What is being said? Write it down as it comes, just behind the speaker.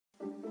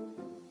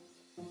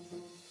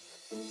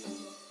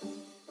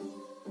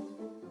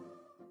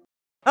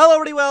Hello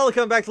everybody,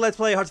 welcome back to Let's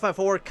Play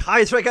HOI4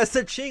 Kaiserreich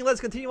Qing. Let's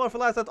continue on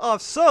from last left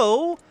off.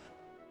 So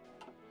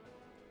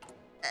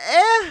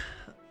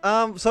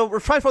we're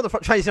trying for the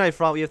Chinese United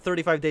Front. We have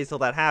 35 days till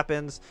that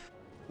happens.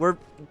 We're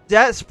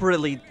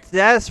desperately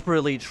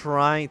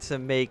trying to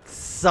make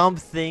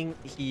something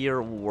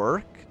here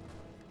work.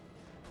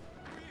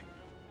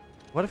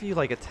 What if you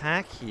like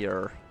attack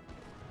here?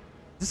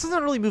 This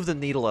doesn't really move the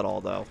needle at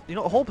all, though. You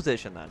know, hold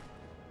position then.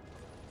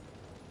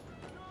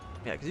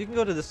 Yeah, because you can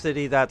go to the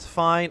city, that's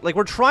fine. Like,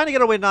 we're trying to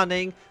get away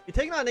Nanning. If you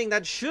take Nanning,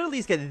 that should at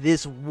least get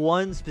this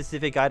one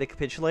specific guy to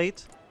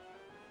capitulate.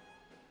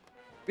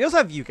 We also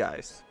have you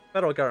guys,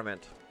 federal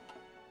government,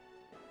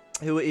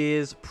 who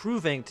is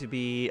proving to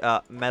be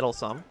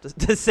meddlesome,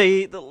 to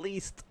say the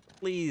least.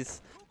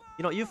 Please,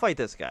 you know, you fight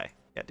this guy.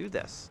 Yeah, do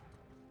this.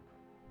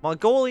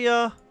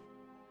 Mongolia,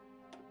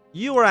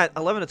 you are at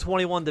 11 to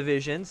 21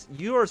 divisions.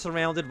 You are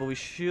surrounded, but we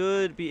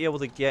should be able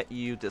to get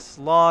you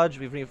dislodged.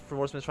 We've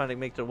reinforcements trying to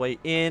make their way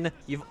in.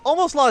 You've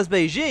almost lost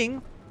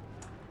Beijing.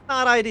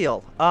 Not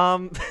ideal.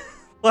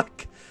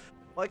 What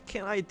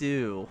can I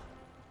do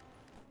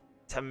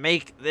to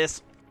make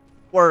this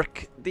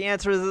work? The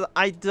answer is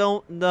I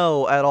don't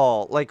know at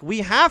all. Like, we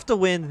have to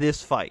win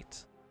this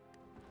fight.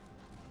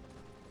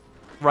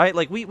 Right?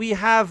 Like, we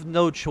have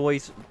no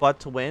choice but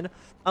to win.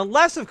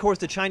 Unless, of course,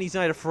 the Chinese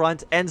United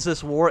Front ends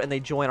this war and they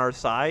join our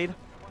side.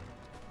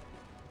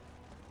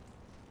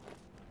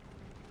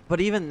 But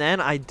even then,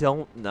 I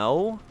don't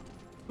know.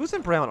 Who's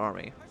in Brown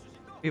Army?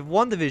 We have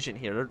one division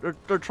here.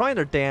 They're trying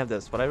their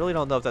damnedest, but I really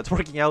don't know if that's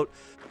working out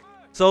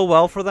so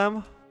well for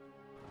them.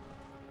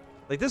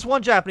 Like, this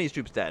one Japanese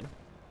troop's dead.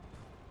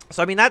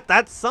 So, I mean,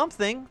 that's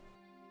something.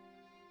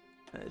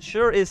 It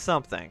sure is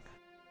something.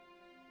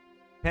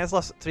 Japan's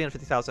lost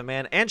 350,000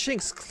 man. And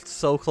Qing's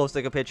so close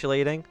to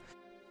capitulating.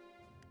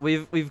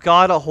 We've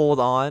got to hold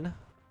on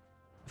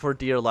for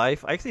dear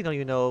life. I actually don't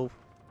even know.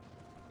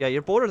 Yeah,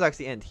 your borders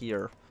actually end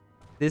here.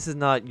 This is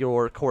not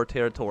your core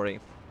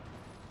territory.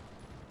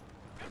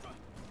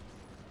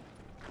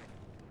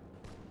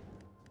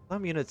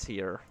 Some units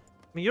here.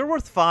 I mean, you're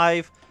worth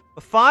 5.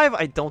 But 5,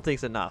 I don't think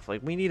is enough.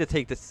 Like, we need to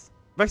take this.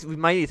 Actually, we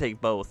might need to take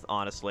both,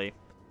 honestly.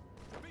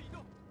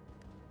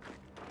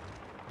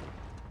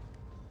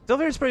 Still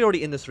very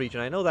superiority in this region.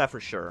 I know that for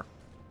sure.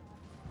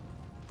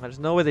 There's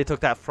no way they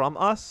took that from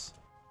us.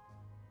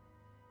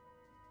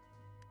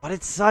 But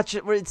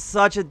we're in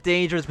such a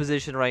dangerous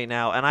position right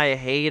now, and I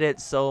hate it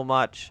so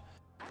much.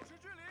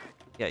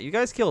 Yeah, you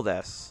guys kill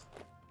this.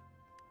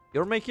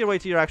 You're making your way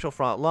to your actual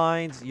front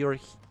lines. You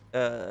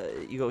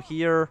go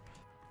here.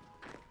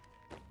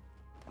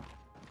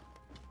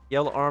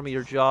 Yellow Army,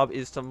 your job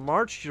is to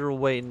march your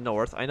way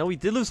north. I know we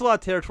did lose a lot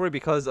of territory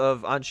because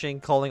of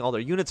Anqing calling all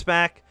their units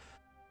back.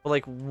 But,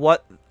 like,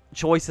 what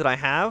choice did I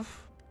have?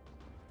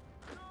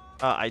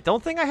 I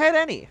don't think I had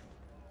any.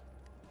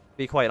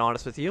 Be quite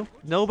honest with you.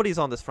 Nobody's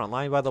on this front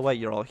line, by the way.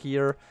 You're all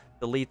here.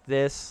 Delete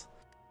this.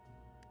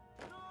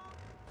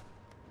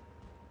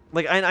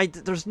 Like,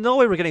 there's no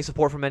way we're getting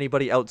support from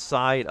anybody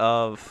outside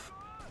of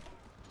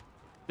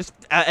just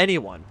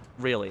anyone,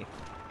 really.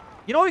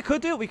 You know what we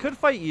could do? We could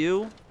fight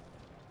you.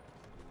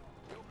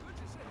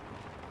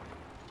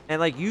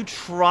 And, like, you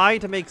try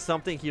to make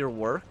something here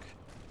work.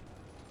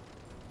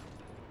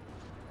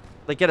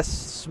 Like, get a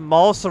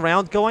small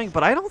surround going.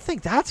 But I don't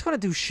think that's going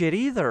to do shit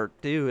either,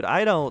 dude.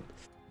 I don't...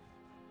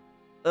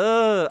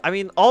 I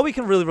mean, all we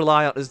can really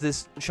rely on is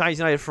this Chinese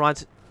United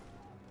Front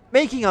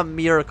making a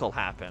miracle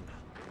happen.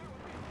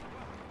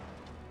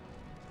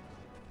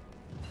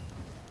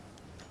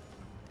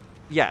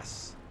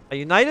 Yes. A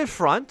united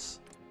front.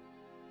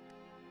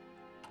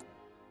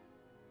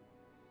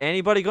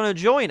 Anybody gonna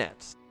join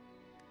it?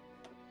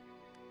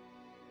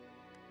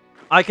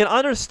 I can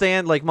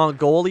understand, like,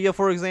 Mongolia,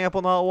 for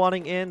example, not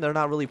wanting in. They're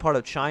not really part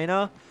of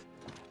China.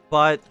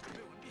 But...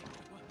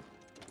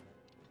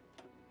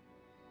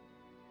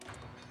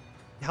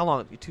 how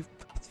long? You two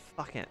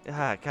fucking...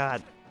 ah,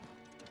 God.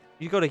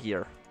 You go to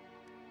here.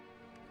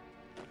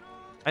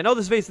 I know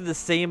this is basically the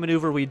same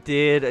maneuver we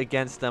did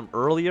against them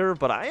earlier,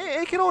 but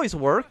it can always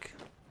work.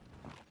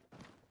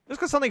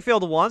 Just because something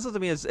failed once doesn't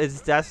mean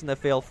it's destined to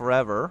fail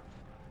forever.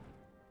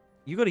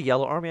 You go to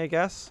Yellow Army, I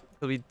guess.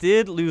 So we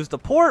did lose the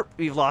port.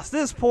 We've lost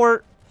this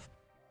port.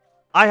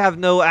 I have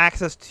no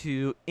access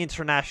to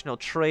international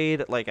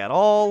trade, like, at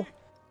all.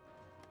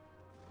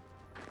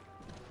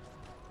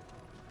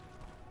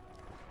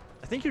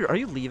 I think are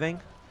you leaving?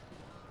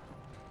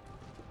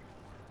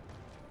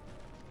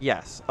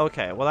 Yes.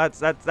 Okay. Well,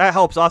 that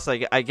helps us,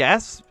 I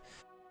guess.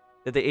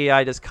 That the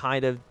AI just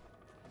kind of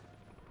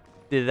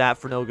did that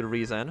for no good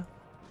reason.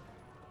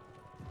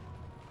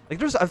 Like,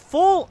 there's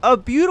a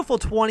beautiful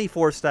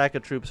 24 stack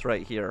of troops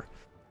right here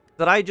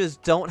that I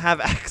just don't have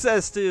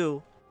access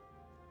to.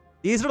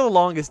 These are the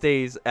longest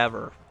days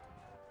ever.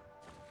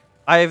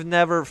 I have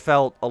never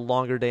felt a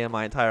longer day in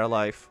my entire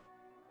life.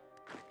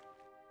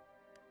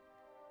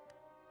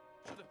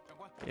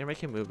 You're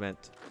making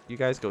movement. You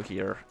guys go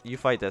here. You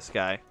fight this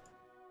guy.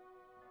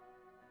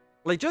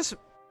 Like, just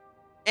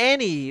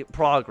any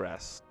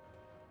progress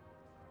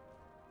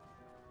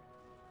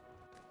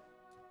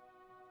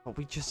But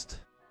we just...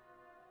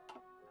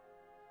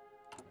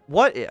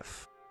 What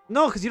if?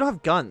 No, because you don't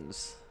have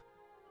guns.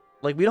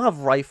 Like, we don't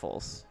have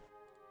rifles.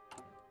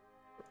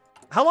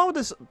 How long would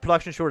this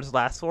production shortage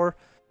last for?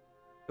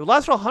 It would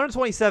last for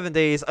 127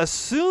 days,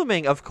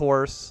 assuming, of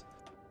course,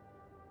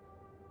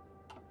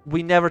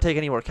 we never take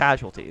any more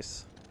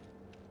casualties.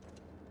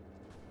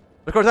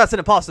 Of course, that's an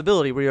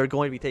impossibility. We are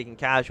going to be taking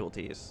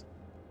casualties.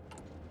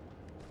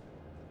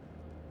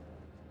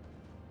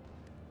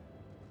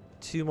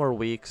 2 more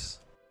weeks.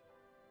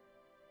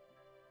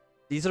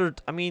 These are,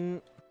 I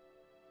mean...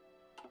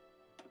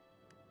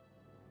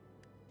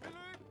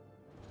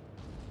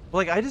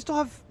 Like, I just don't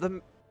have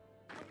the...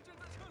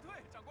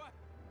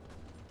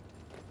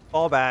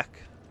 Fall back.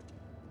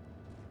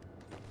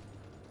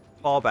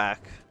 Fall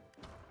back.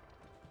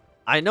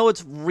 I know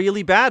it's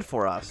really bad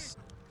for us.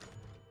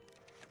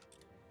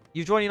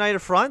 You join United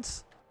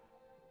Front?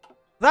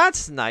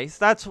 That's nice.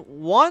 That's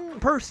one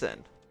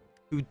person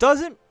who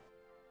doesn't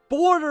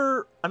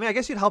border... I mean, I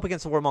guess you'd help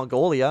against the war in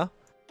Mongolia.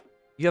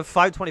 You have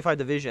 525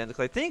 divisions.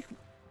 Because I think...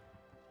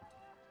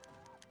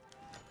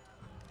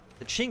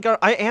 The Qing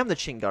I am the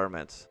Qing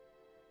government.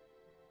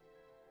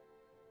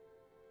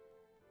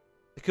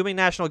 The Qing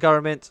National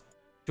Government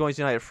joins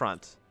the United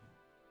Front.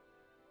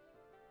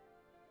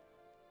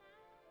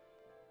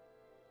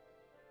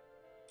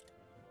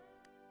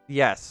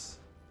 Yes.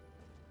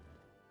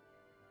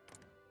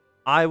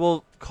 I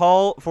will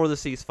call for the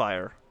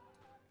ceasefire.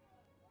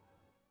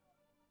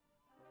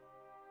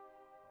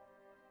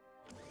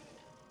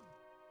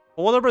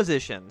 All the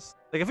positions.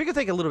 Like, if we could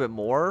take a little bit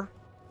more.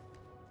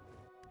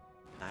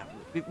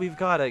 We've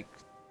got to...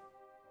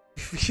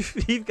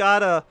 We've got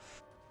to...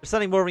 We're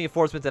sending more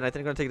reinforcements in. I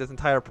think we're going to take this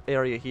entire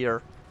area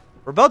here.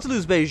 We're about to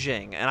lose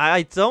Beijing. And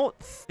I don't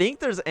think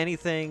there's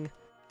anything...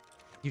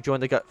 You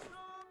joined the gut.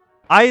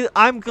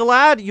 I'm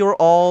glad you're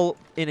all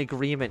in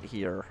agreement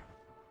here.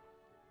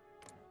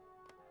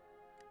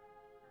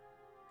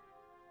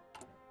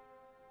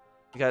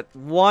 We got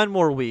 1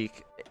 more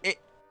week.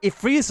 It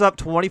frees up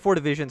 24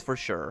 divisions for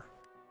sure.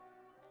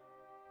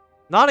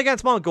 Not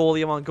against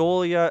Mongolia.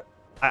 Mongolia,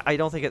 I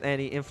don't think it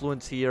any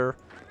influence here.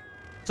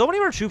 So many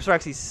of our troops are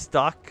actually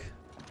stuck.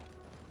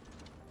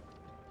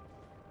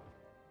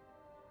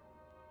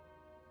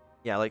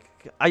 Yeah, like,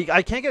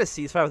 I can't get a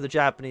ceasefire with the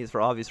Japanese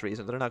for obvious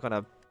reasons. They're not going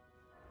to...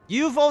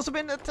 You've also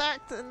been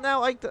attacked, and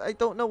now I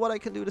don't know what I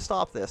can do to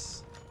stop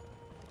this.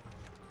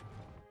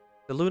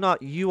 The Luna,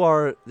 you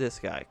are this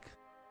guy.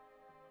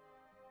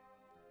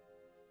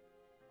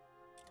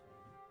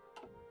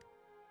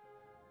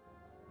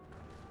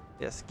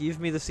 Yes, give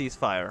me the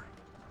ceasefire.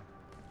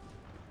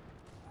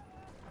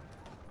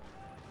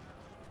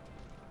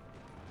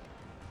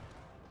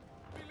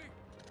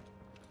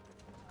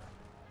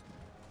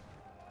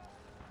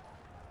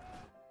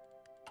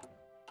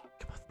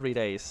 Come on, 3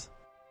 days.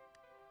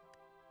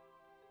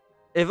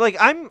 If, like,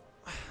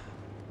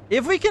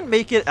 if we can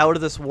make it out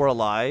of this war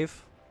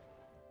alive...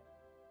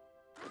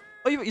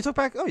 Oh, you took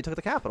back... Oh, you took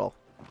the capital.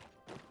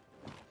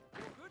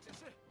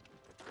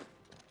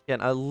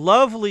 Again, a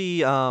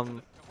lovely,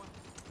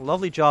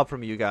 lovely job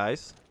from you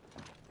guys.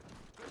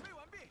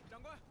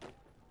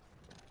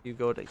 You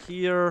go to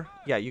here.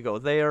 Yeah, you go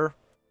there.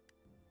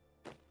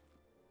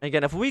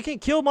 Again, if we can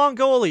kill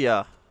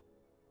Mongolia,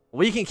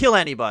 we can kill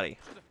anybody.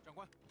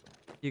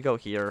 You go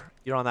here.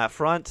 You're on that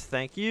front.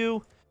 Thank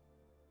you.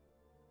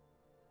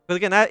 But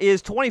again, that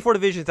is 24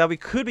 divisions that we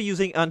could be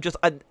using on just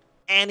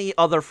any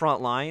other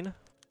front line.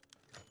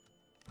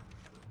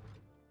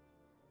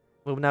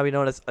 Will now be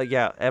known as,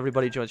 yeah,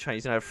 everybody joins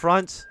Chinese United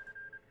Front.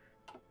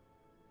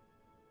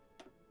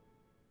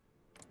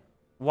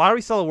 Why are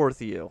we still at war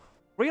with you?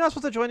 Were you not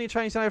supposed to join the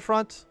Chinese United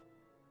Front?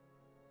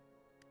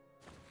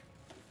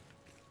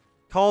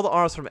 Call the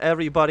arms from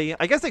everybody.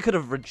 I guess they could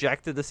have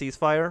rejected the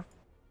ceasefire.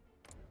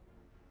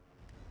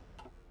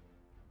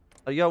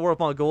 Are you at war with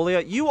Mongolia?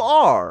 You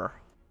are!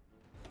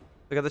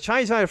 We got the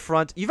Chinese United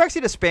Front. You've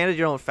actually disbanded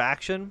your own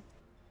faction.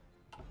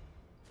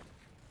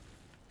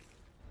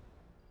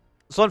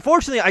 So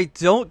unfortunately, I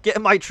don't get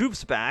my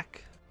troops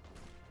back.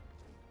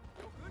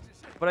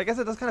 But I guess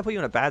it does kind of put you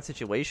in a bad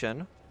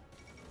situation.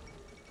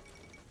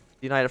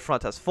 The United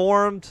Front has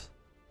formed.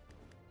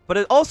 But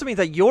it also means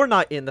that you're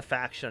not in the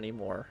faction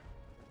anymore.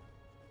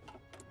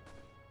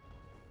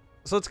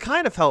 So it's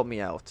kind of helped me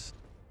out.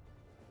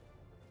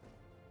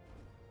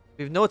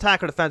 We have no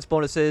attack or defense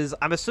bonuses.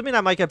 I'm assuming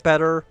that might get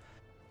better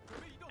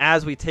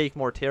as we take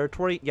more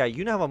territory. Yeah,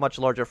 you now have a much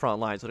larger front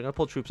line, so they're going to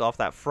pull troops off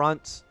that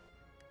front.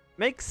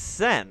 Makes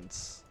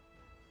sense.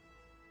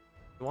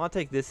 We want to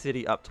take this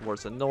city up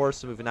towards the north,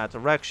 so move in that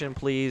direction,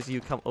 please.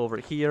 You come over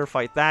here,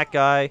 fight that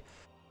guy.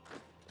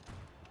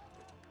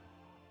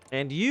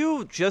 And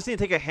you just need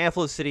to take a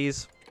handful of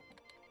cities.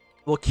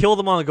 We'll kill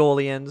the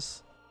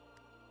Mongolians.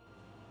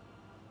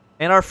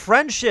 And our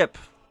friendship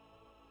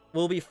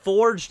will be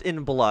forged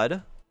in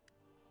blood.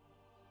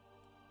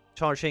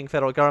 Chongqing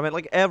federal government,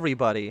 like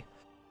everybody.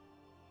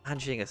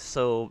 Anjing is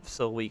so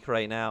weak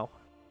right now.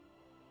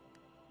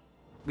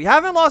 We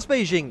haven't lost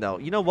Beijing, though.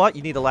 You know what?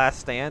 You need a last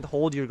stand.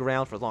 Hold your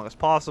ground for as long as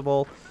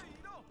possible.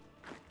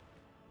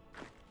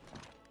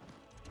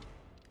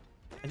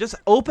 Just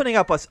opening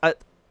up us, I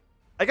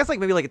guess like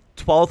maybe like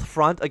a 12th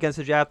front against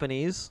the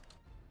Japanese.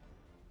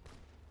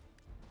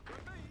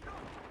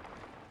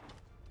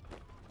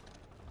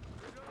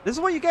 This is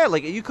what you get.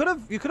 Like you could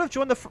have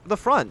joined the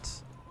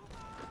front,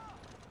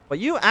 but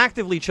you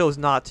actively chose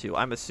not to.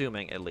 I'm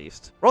assuming, at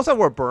least. We're also at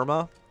war with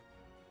Burma.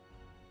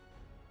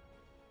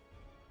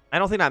 I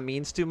don't think that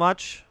means too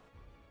much,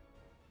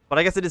 but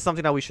I guess it is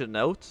something that we should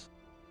note.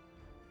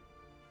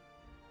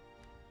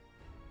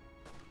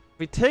 If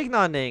we take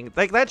Nanning,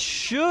 like that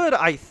should,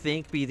 I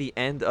think, be the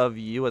end of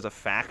you as a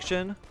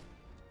faction.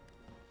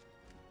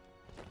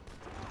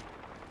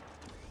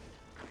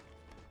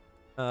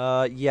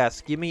 Yes,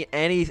 give me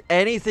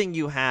anything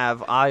you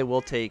have. I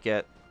will take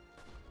it.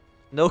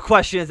 No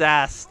questions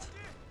asked.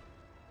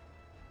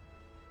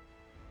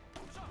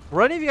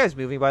 Were any of you guys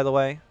moving, by the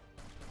way?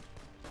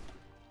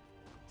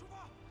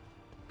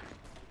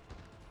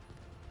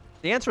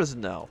 The answer is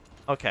no.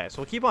 Okay, so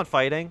we'll keep on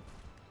fighting.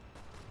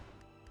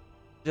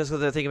 Just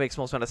because I think it makes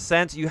most amount of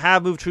sense. You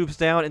have moved troops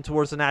down and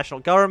towards the national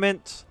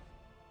government.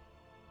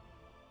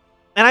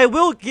 And I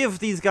will give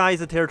these guys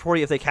the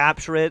territory if they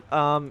capture it,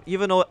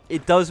 even though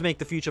it does make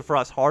the future for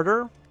us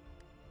harder.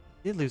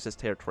 You did lose this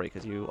territory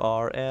because you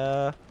are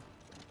a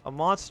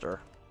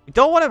monster. We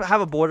don't want to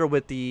have a border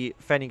with the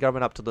Fenian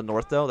government up to the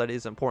north, though. That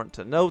is important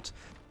to note.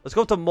 Let's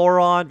go to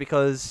Moron,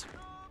 because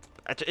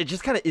it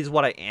just kind of is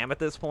what I am at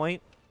this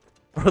point.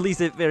 Or at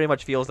least it very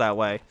much feels that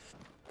way.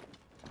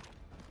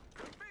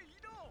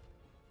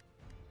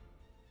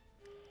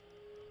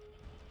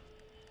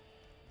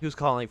 Who's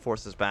calling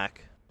forces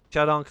back?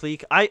 Shadong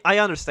Clique. I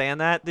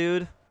understand that,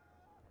 dude.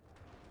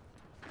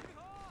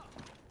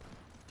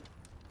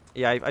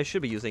 Yeah, I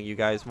should be using you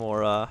guys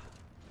more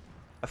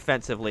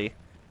offensively.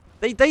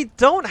 They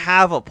don't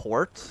have a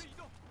port.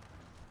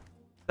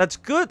 That's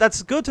good.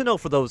 That's good to know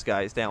for those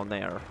guys down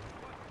there.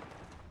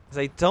 Because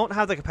they don't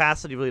have the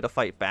capacity really to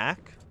fight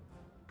back.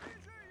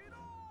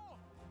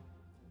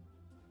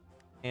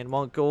 And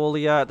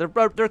Mongolia,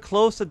 they're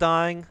close to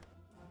dying.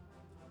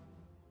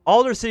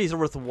 All their cities are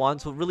worth 1,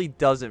 so it really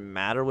doesn't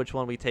matter which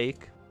one we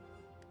take.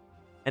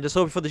 And just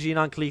hoping for the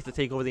Jinan Clique to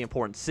take over the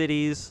important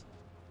cities.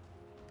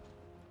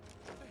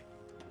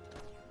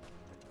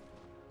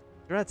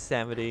 You're at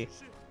 70.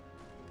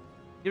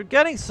 You're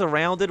getting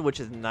surrounded,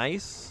 which is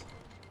nice.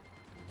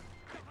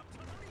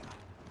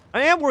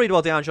 I am worried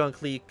about the Anjan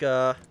Clique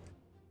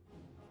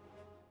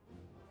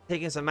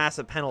taking some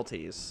massive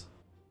penalties.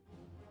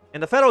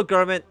 And the federal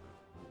government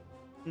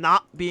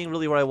not being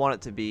really where I want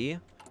it to be.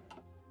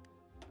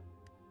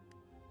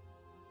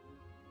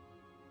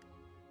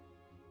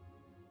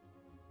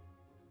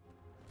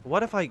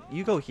 What if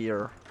you go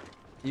here?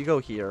 You go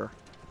here.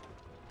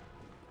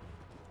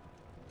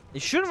 You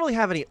shouldn't really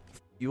have any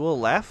fuel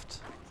left.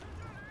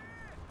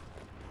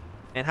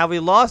 And have we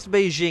lost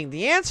Beijing?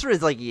 The answer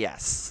is like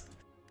yes.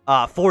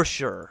 For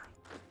sure.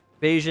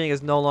 Beijing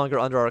is no longer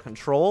under our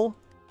control.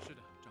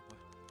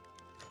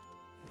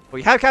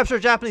 We have captured a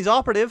Japanese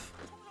operative.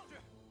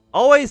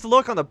 Always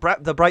look on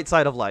the bright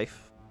side of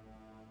life.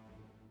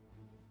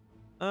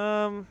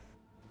 You're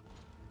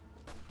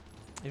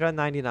at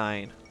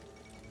 99.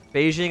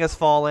 Beijing has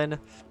fallen.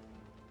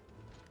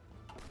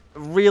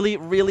 Really,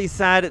 really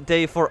sad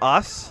day for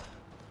us.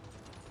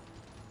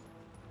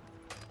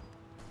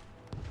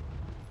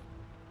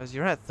 Because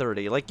you're at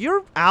 30. Like,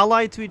 you're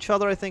allied to each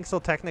other, I think, so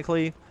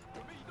technically.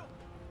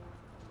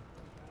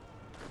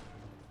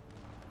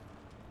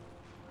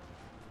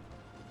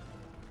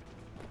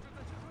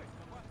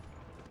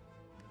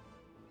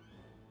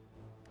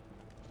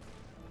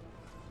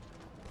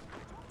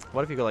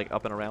 What if you go, like,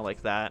 up and around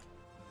like that?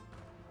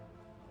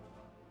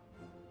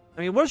 I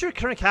mean, where's your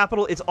current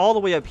capital? It's all the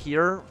way up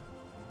here.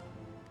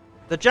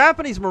 The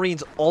Japanese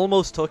Marines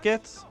almost took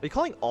it. Are you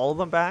calling all of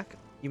them back?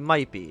 You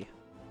might be.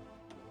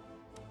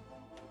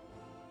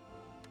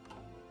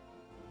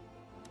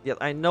 Yeah,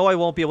 I know I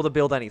won't be able to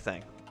build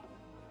anything.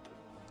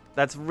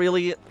 That's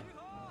really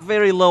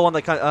very low on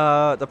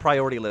the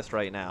priority list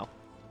right now.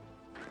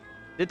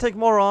 Did take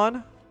more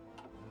on.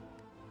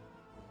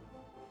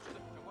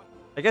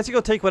 I guess you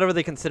go take whatever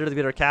they consider to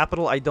be their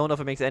capital. I don't know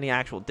if it makes any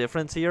actual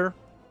difference here.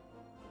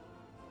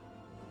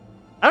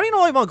 I don't even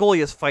know why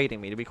Mongolia is fighting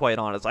me, to be quite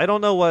honest. I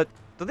don't know what...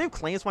 Do they have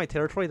claims to my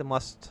territory? They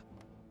must...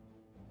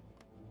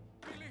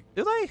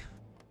 Do they?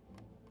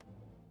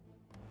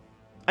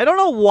 I don't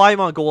know why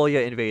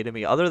Mongolia invaded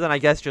me, other than I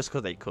guess just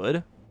because they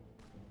could.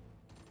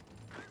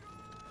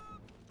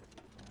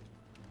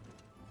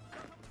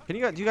 Can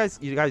you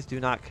guys do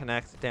not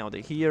connect down to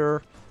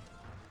here.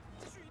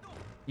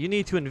 You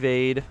need to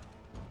invade.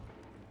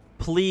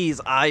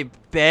 Please, I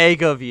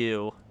beg of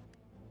you.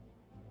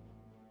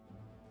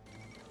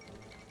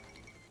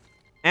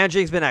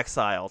 Anjing's been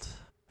exiled.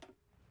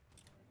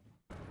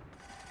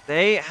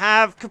 They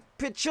have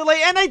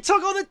capitulated, and they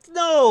took all the...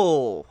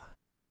 No!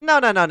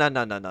 No.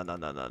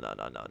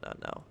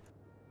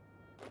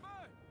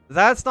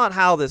 That's not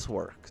how this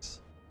works.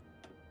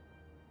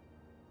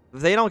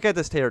 They don't get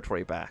this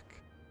territory back.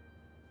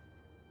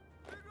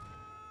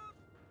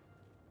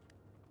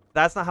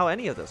 That's not how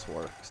any of this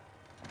works.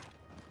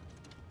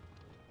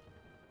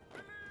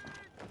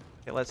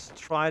 Okay, let's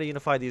try to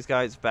unify these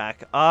guys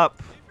back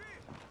up.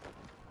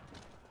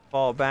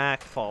 Fall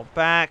back, fall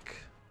back.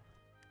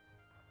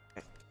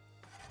 Okay.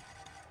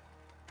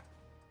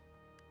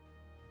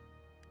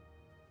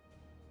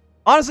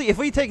 Honestly, if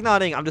we take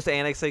Nanning, I'm just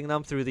annexing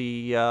them through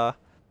the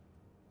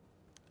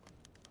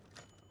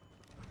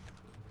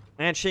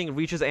Anqing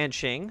reaches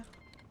Anqing.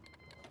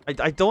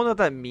 I don't know what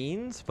that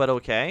means, but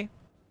okay.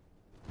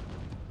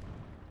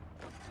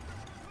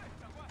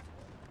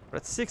 We're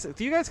at 6.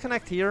 Do you guys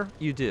connect here?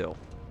 You do.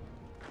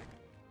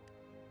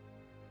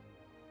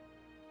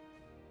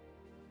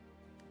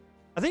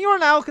 I think you are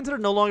now considered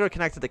no longer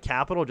connected to the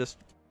capital, just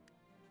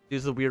due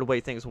to the weird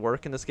way things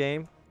work in this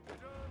game.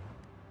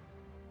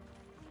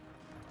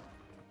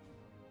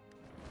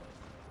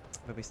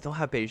 But we still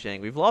have Beijing.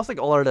 We've lost like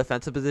all our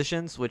defensive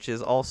positions, which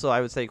is also,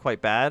 I would say,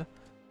 quite bad.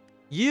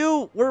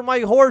 You were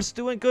my horse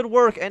doing good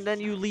work, and then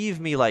you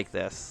leave me like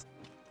this.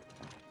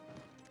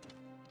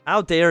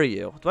 How dare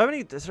you? Do I have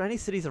any? Is there any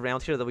cities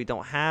around here that we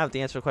don't have?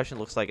 The answer to the question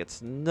looks like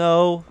it's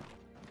no.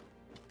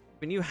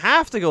 I mean, you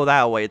have to go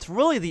that way. It's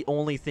really the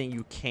only thing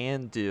you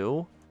can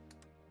do.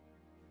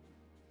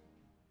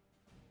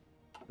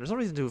 There's no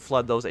reason to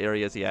flood those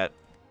areas yet.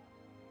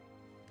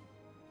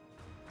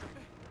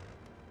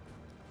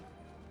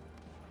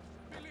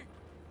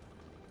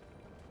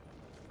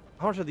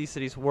 How much are these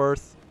cities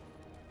worth?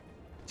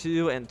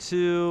 2 and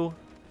 2.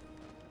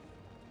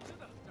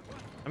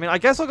 I mean, I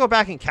guess I'll go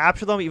back and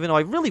capture them, even though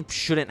I really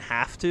shouldn't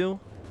have to.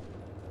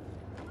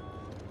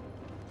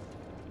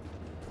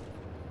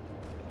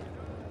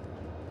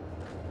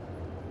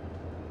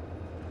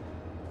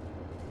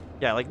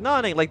 Yeah, like,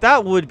 Nanning, like,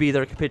 that would be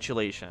their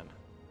capitulation.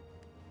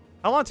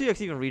 How long do you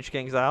even reach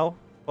Guangzhou?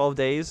 12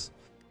 days?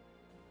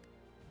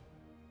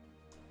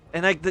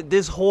 And, like,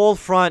 this whole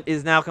front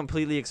is now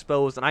completely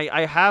exposed, and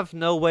I have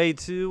no way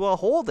to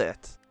hold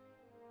it.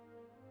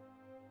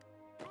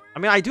 I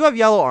mean, I do have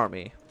Yellow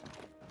Army.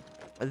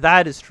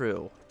 That is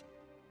true.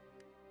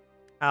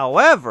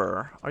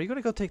 However, are you going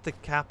to go take the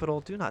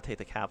capital? Do not take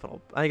the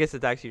capital. I guess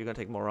it's actually you're going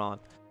to take Moran,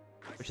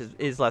 which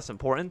is less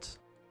important.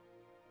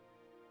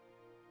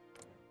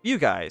 You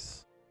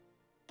guys.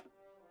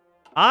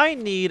 I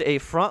need a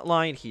front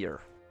line here.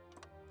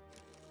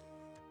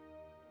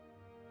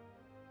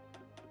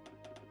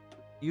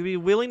 You'd be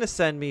willing to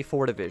send me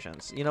 4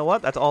 divisions. You know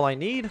what? That's all I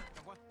need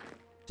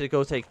to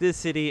go take this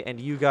city, and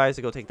you guys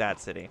to go take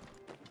that city.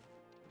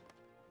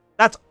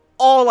 That's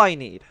all I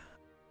need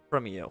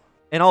from you.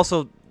 And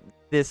also,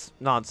 this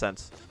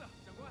nonsense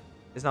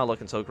is not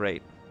looking so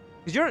great.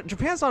 Because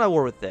Japan's not at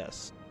war with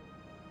this.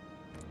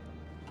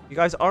 You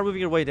guys are moving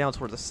your way down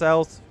towards the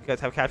south. You guys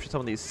have captured some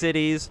of these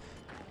cities.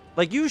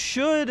 Like, you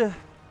should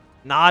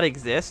not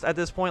exist at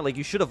this point. Like,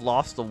 you should have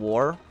lost the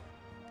war.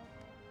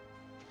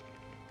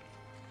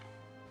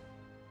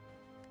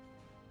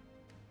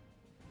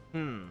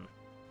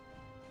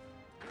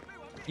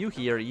 You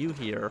here, you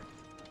here.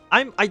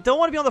 I don't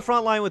want to be on the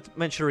front line with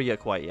Manchuria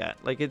quite yet.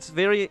 Like, it's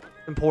very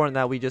important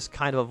that we just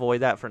kind of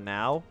avoid that for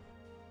now.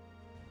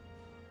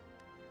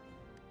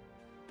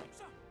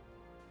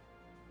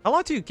 How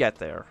long do you get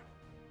there?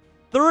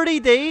 30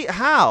 days?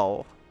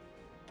 How?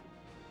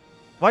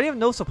 Why do you have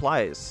no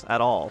supplies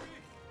at all?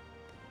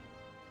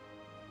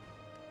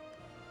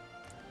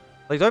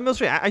 Like, do I have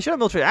military? I should have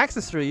military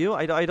access through you.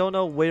 I don't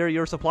know where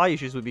your supply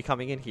issues would be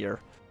coming in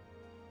here.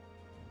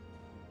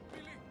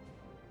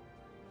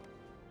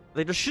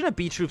 Like, there shouldn't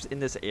be troops in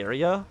this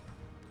area.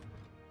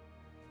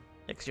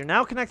 Because you're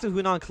now connected to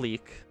Hunan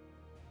Clique.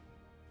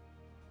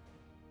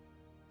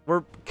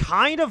 We're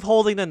kind of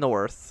holding the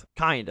north.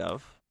 Kind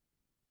of.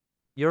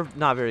 You're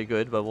not very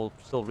good, but we'll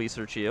still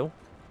research you.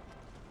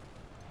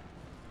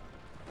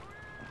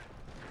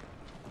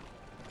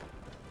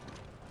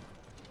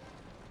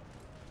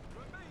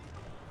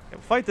 Okay, we'll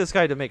fight this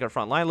guy to make our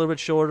front line a little bit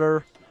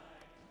shorter.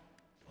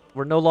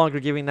 We're no longer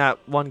giving that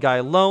one guy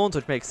loans,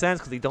 which makes sense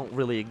because they don't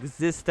really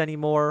exist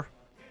anymore.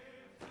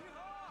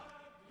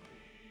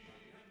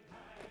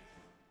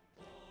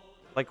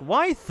 Like,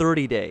 why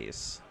 30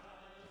 days?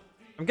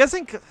 I'm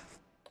guessing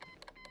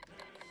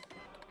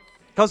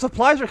because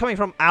supplies are coming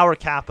from our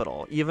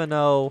capital, even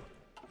though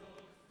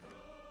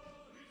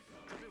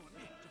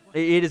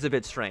it is a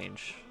bit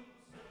strange.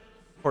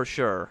 For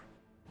sure.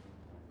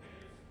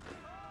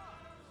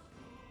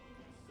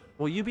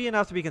 Will you be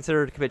enough to be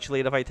considered to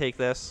capitulate if I take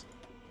this?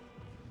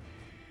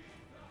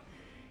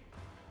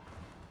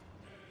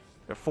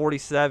 They're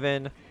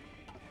 47.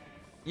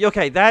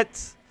 Okay,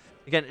 that,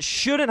 again,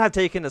 shouldn't have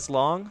taken this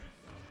long.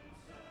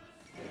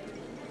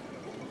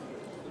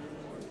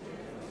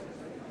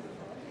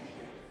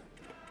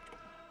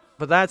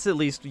 But that's at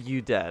least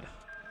you dead.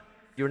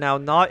 You're now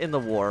not in the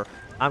war.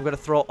 I'm going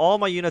to throw all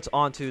my units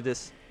onto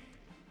this.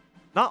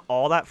 Not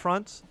all that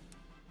front.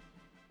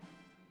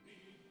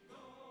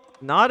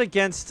 Not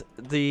against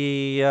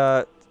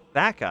the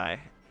that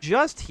guy.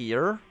 Just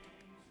here.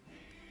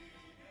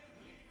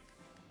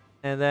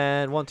 And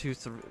then 1, 2,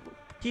 3.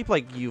 Keep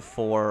like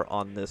U4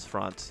 on this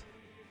front.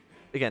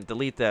 Again,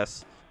 delete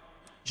this.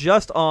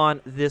 Just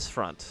on this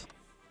front.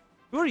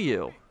 Who are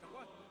you?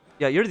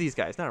 Yeah, you're these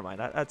guys. Never mind.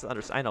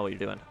 That's I know what you're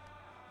doing.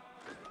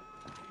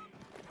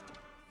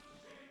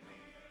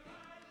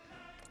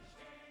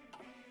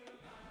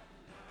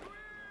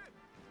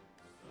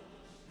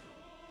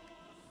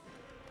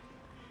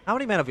 How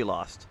many men have we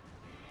lost?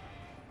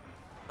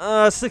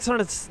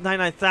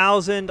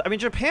 699,000. I mean,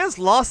 Japan's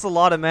lost a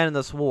lot of men in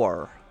this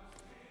war.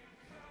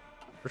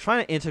 We're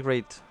trying to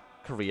integrate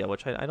Korea,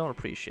 which I don't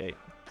appreciate.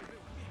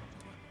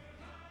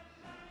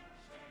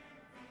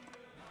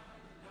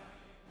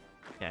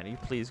 Can you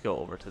please go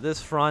over to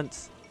this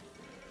front?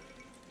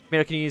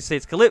 American United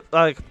States,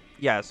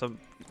 yeah, so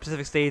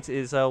Pacific States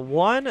is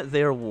won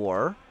their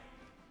war.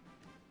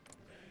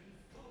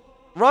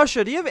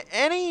 Russia, do you have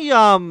any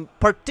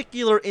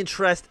particular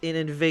interest in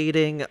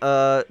invading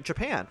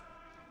Japan?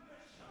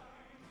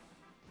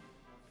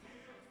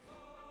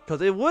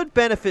 Because it would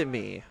benefit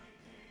me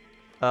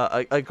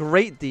a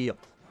great deal.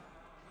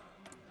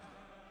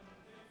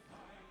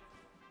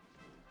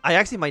 I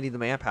actually might need the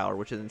manpower,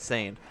 which is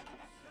insane.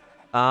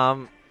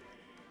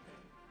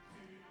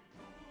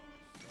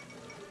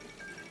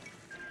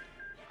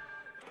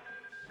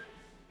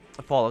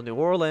 Fall of New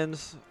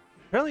Orleans.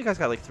 Apparently you guys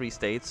got like 3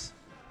 states.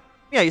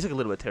 Yeah, you took a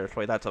little bit of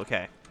territory. That's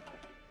okay.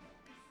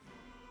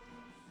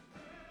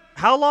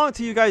 How long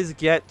till you guys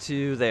get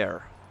to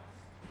there?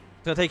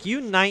 It's going to take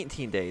you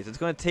 19 days. It's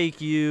going to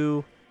take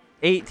you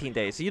 18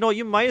 days. So, you know what?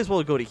 You might as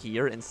well go to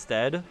here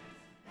instead.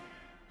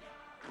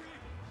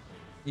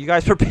 You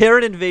guys prepare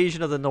an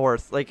invasion of the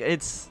north. Like,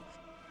 it's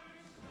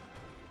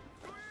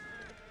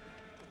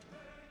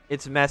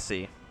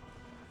messy.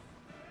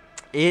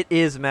 It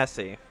is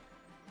messy.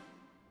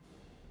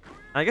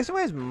 I guess you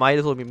guys might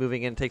as well be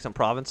moving in and take some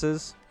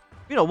provinces.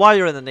 You know, while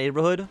you're in the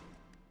neighborhood.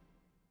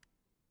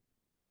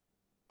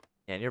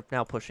 And you're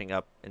now pushing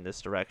up in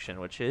this direction,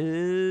 which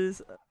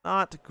is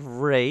not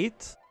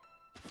great.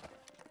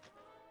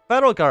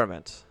 Federal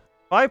government.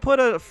 If I put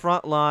a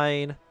front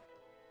line,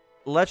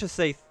 let's just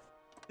say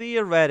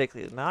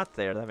theoretically, not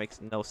there. That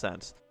makes no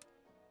sense.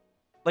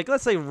 Like,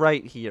 let's say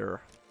right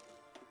here.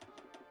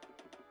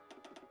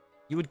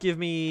 You would give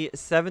me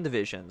 7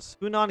 divisions.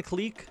 Hunan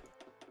clique.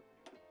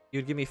 You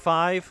would give me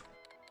 5.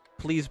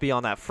 Please be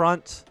on that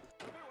front.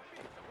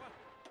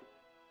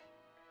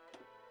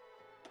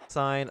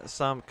 Assign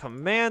some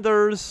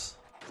commanders.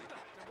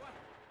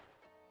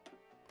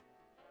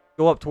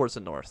 Go up towards the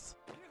north.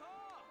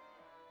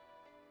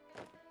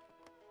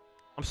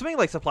 I'm assuming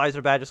like supplies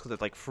are bad just because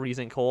it's like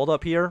freezing cold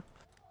up here.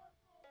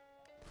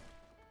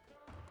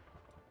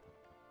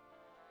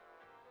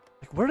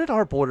 Like, where did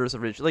our borders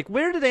originally? Like,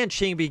 where did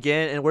Qing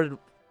begin and where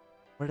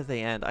did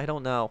they end? I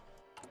don't know.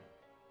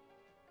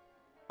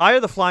 Hire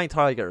the Flying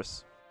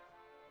Tigers.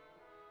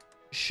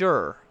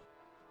 Sure.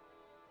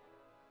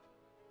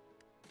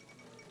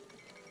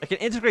 I can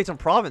integrate some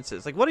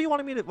provinces. Like, what do you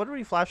want me to... What are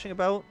you flashing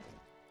about?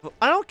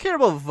 I don't care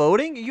about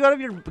voting. Are you out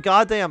of your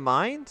goddamn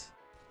mind?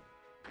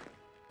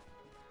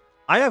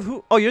 I have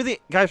who... Oh, you're the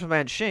guy from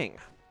Manching.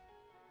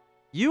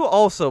 You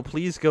also,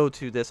 please go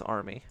to this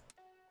army.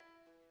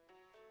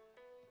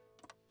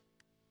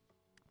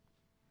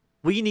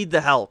 We need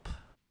the help.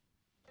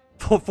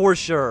 For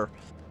sure.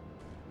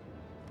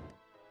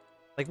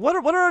 Like, what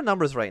are our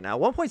numbers right now?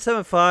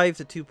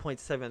 1.75 to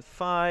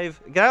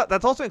 2.75.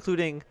 That's also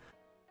including...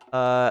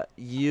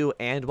 you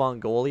and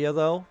Mongolia,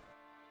 though.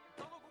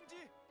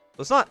 So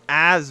it's not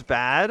as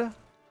bad.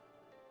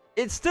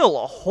 It's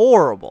still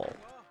horrible.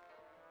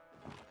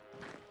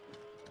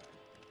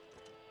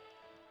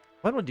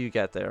 When would you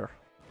get there?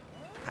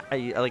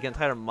 Like an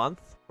entire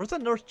month? Where's the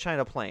North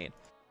China Plain?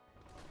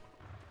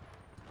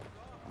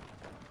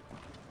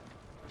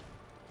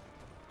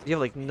 You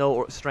have like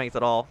no strength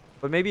at all.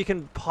 But maybe you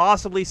can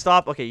possibly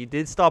stop. Okay, you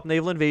did stop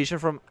naval invasion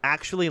from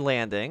actually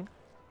landing.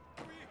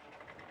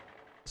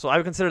 So I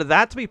would consider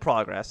that to be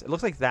progress. It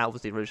looks like that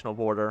was the original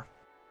border.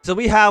 So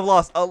we have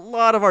lost a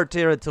lot of our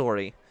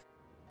territory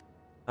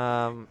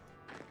in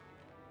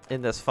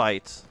this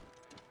fight.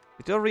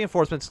 We do have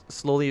reinforcements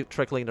slowly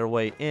trickling their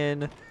way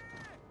in.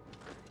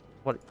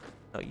 What?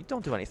 No, you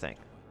don't do anything.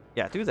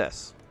 Yeah, do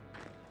this.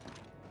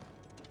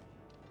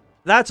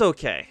 That's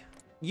okay.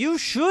 You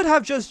should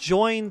have just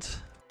joined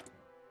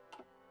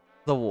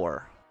the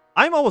war.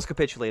 I'm almost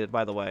capitulated,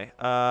 by the way.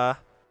 I'm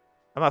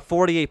at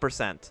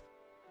 48%.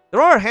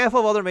 There are a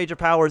handful of other major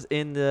powers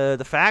in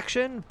the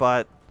faction,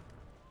 but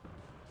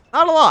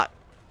not a lot.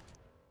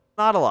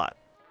 Not a lot.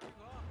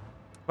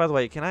 By the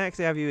way, can I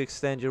actually have you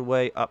extend your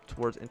way up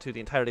towards into the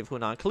entirety of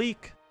Hunan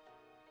clique?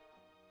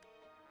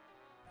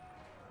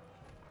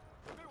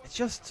 It's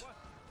just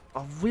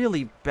a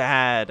really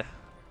bad.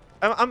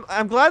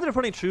 I'm glad they're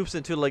putting troops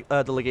into like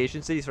the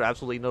legation cities for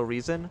absolutely no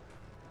reason.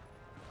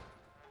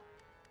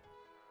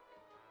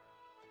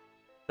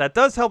 That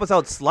does help us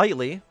out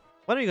slightly.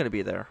 When are you going to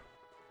be there?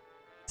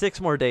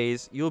 6 more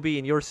days. You'll be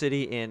in your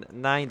city in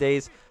 9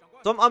 days.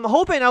 So I'm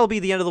hoping that'll be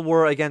the end of the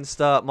war against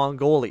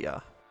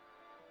Mongolia.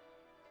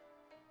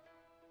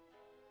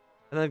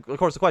 And then, of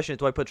course, the question is,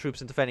 do I put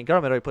troops into defending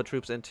government or do I put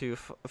troops into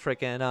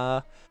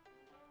frickin'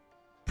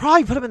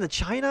 probably put them into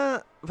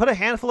China? Put a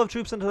handful of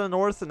troops into the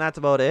north and that's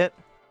about it.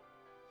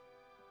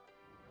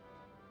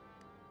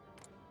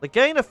 Like,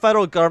 getting the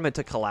federal government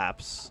to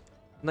collapse.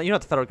 No, you're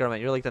not the federal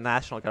government. You're like the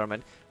national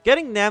government.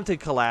 Getting them to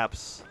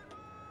collapse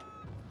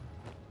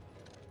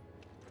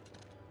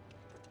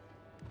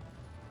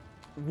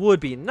would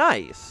be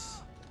nice.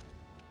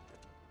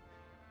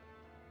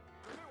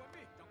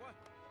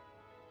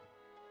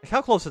 Like,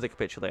 how close are they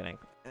capitulating?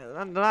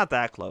 Not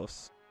that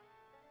close.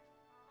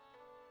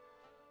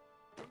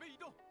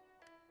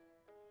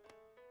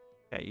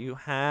 Okay, you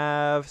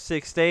have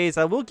 6 days.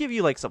 I will give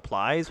you, like,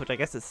 supplies, which I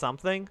guess is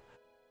something.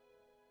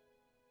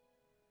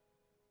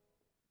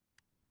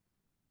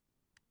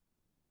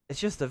 It's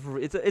just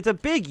it's a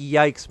big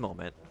yikes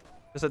moment.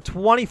 It's a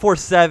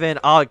 24/7.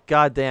 Oh,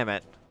 god damn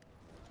it.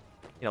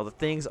 You know, the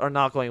things are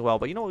not going well,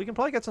 but you know what? We can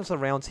probably get some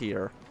rounds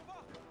here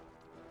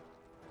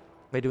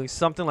by doing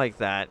something like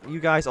that. You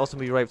guys also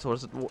move right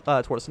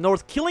towards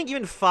north. Killing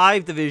even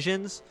 5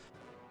 divisions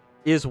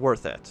is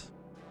worth it.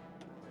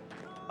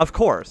 Of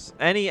course,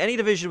 any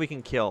division we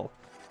can kill,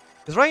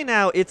 because right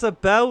now it's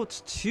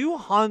about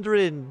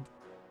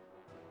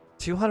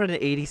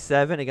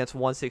 287 against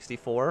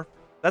 164.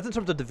 That's in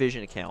terms of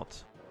division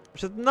count,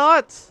 which is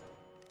not.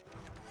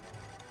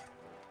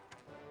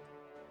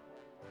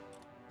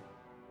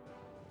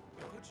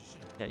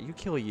 Yeah, you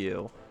kill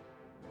you.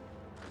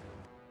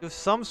 There's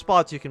some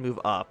spots you can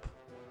move up,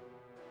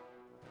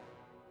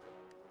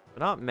 but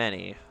not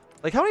many.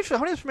 Like, how many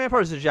manpower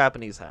does the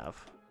Japanese have?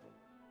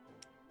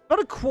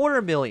 About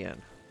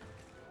 250,000.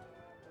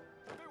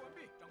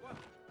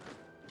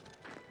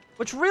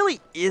 Which really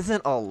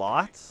isn't a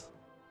lot.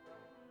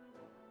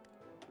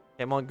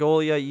 Okay,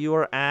 Mongolia, you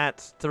are at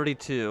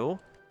 32.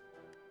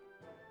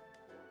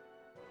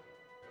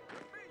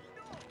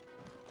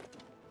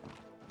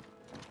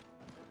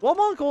 What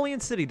Mongolian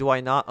city do I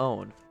not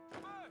own?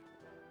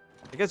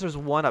 I guess there's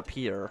one up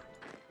here.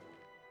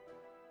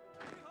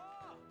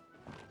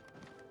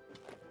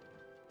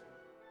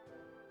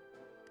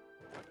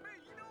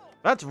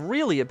 That's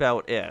really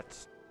about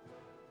it.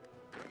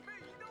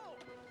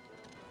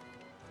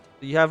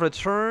 You have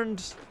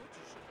returned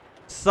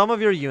some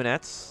of your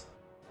units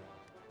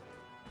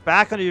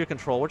back under your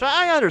control, which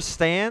I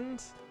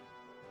understand.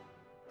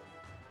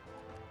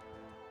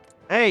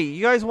 Hey,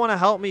 you guys want to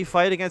help me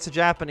fight against the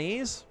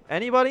Japanese?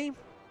 Anybody?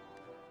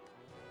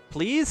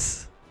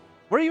 Please?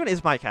 Where even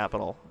is my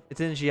capital? It's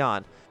in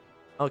Xi'an.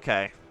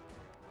 Okay.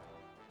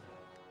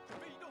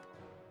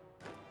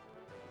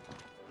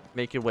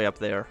 Make your way up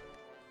there.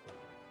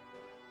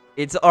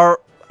 It's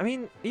our... I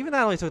mean, even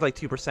that only took like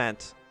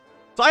 2%.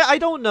 So I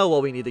don't know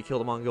what we need to kill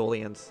the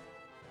Mongolians.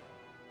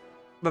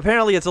 But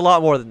apparently it's a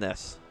lot more than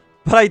this.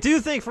 But I do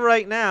think for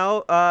right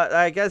now,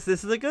 I guess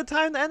this is a good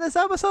time to end this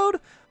episode.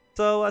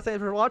 So thanks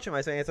for watching.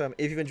 If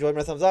you've enjoyed,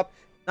 my thumbs up.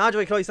 Not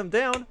enjoyed, throw some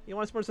down. You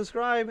want to support,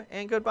 subscribe,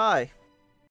 and goodbye.